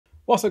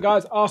What's up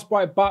guys,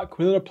 Arsprite back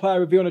with another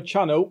player review on the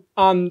channel,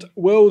 and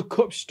World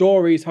Cup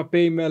stories have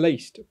been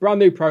released. Brand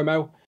new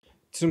promo,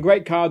 some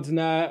great cards in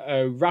there,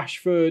 a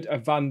Rashford, a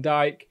Van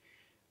Dijk,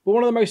 but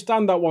one of the most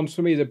standout ones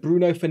for me is a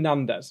Bruno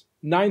Fernandes.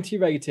 90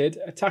 rated,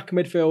 attacker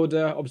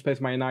midfielder, obviously plays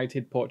for Man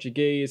United,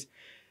 Portuguese,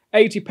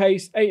 80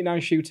 pace, 89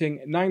 shooting,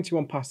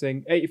 91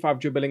 passing, 85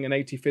 dribbling and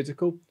 80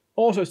 physical,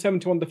 also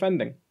 71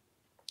 defending.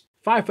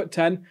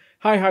 5'10",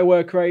 high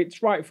work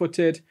rates, right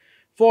footed,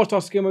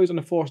 4-star skill moves on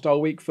a 4-star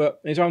weak foot.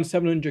 He's around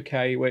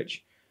 700k,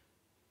 which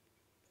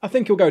I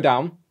think he'll go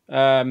down.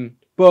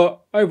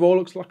 But overall,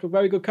 looks like a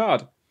very good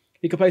card.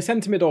 He can play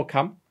centre mid or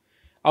cam.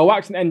 I'll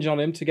wax an engine on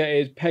him to get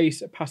his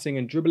pace, passing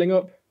and dribbling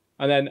up.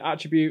 And then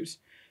attributes,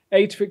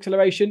 80 for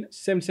acceleration,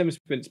 77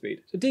 sprint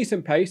speed. It's a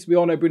decent pace. We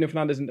all know Bruno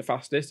Fernandes isn't the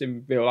fastest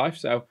in real life,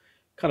 so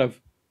kind of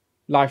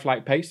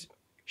lifelike pace.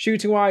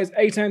 Shooting-wise,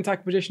 89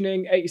 attack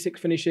positioning, 86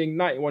 finishing,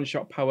 91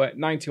 shot power,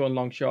 91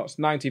 long shots,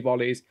 90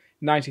 volleys,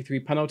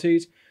 93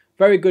 penalties.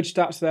 Very good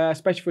stats there,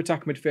 especially for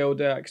attack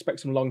midfielder. I expect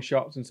some long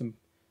shots and some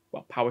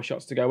power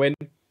shots to go in.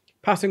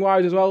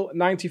 Passing-wise as well,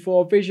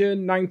 94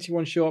 vision,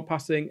 91 short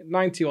passing,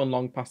 91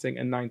 long passing,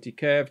 and 90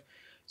 curve.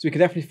 So we can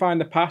definitely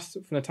find the pass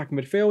from an attacking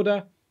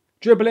midfielder.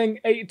 Dribbling,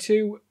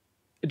 82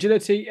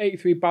 agility,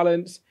 83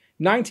 balance,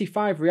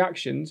 95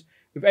 reactions,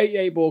 with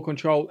 88 ball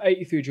control,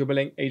 83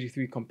 dribbling,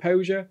 83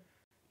 composure.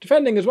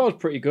 Defending as well is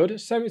pretty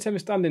good, 77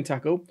 standing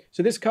tackle.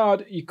 So this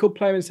card, you could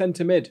play him in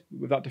centre mid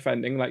with that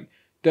defending. Like,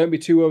 don't be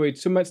too worried.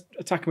 Some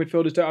attacking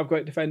midfielders don't have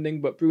great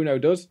defending, but Bruno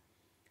does.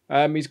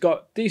 He's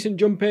got decent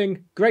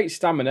jumping, great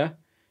stamina,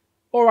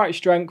 alright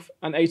strength,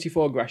 and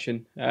 84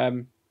 aggression.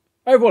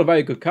 Overall, a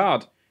very good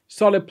card.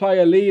 Solid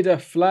player, leader,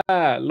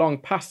 flair, long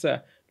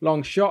passer,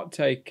 long shot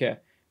taker,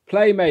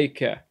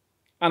 playmaker,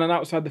 and an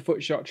outside the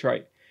foot shot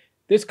trait.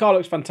 This card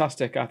looks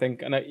fantastic, I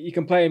think. And you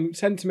can play him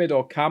centre mid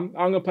or cam.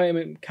 I'm going to play him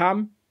in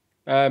cam.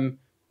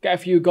 Get a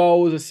few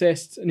goals,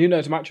 assists, and who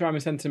knows, I might try him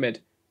in centre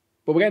mid.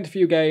 But we'll get into a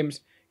few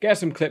games, get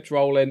some clips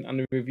rolling, and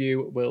the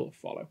review will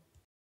follow.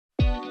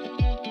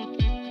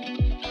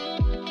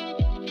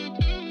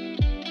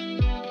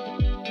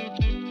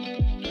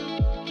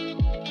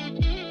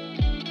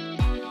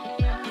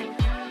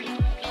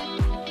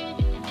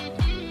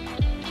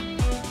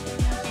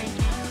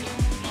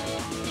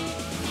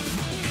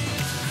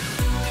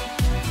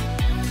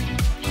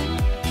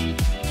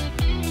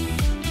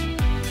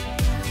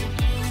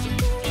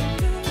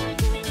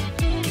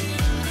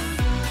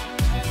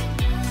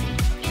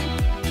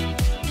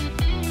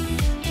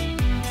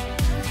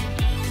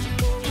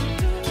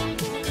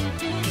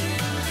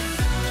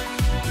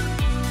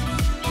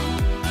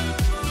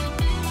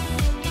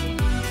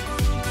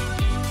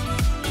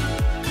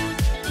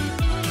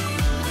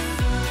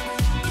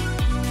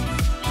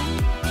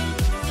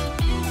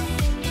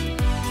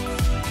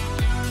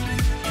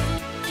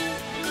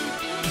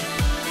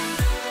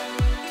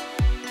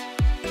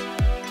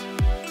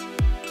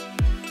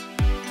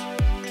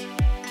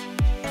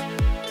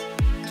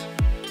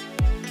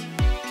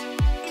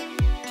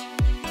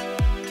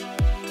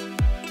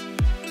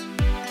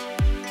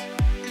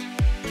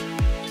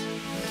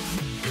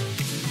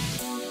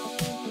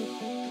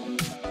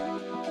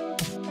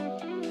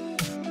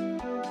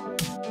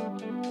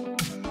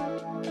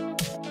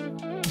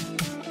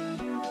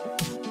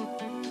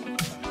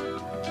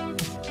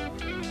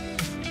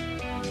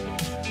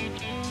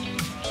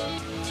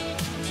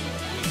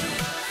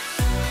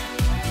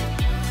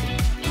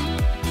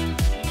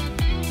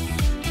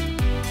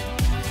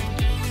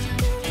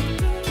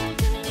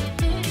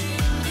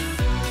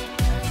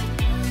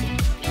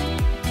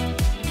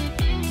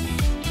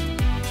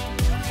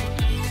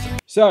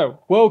 So,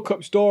 World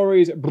Cup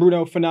stories,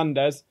 Bruno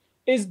Fernandes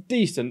is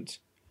decent.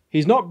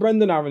 He's not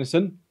Brendan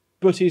Aronson,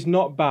 but he's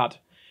not bad.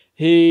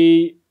 For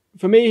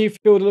me, he feels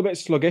a little bit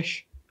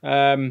sluggish.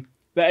 The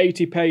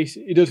 80 pace,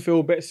 he does feel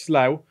a bit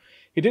slow.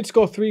 He did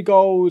score 3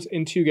 goals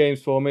in 2 games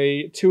for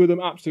me, 2 of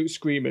them absolute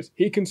screamers.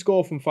 He can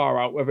score from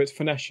far out, whether it's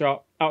finesse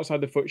shot,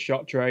 outside the foot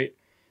shot trait.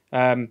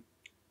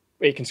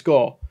 He can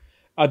score.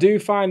 I do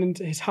find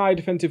his high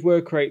defensive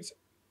work rates,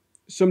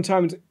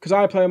 sometimes, because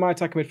I play my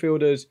attacking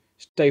midfielders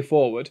stay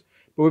forward,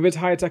 but with his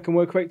high attack and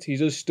work rates, he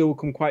does still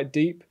come quite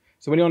deep.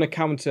 So when you're on a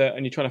counter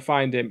and you're trying to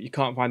find him, you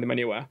can't find him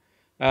anywhere.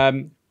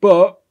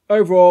 But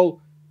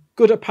overall,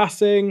 good at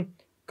passing,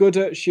 good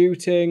at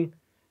shooting,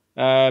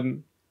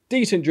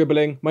 decent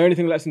dribbling. My only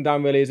thing that lets him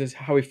down really is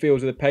how he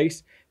feels with the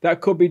pace.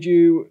 That could be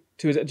due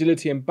to his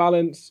agility and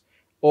balance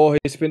or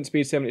his sprint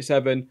speed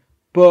 77.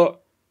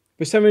 But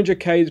for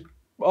 700k,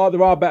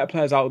 there are better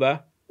players out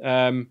there.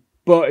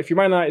 But if you're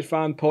a Man United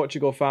fan,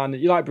 Portugal fan,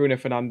 you like Bruno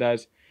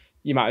Fernandes,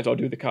 you might as well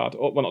do the card.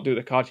 Or, well, not do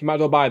the card. You might as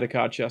well buy the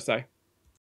card, should I say.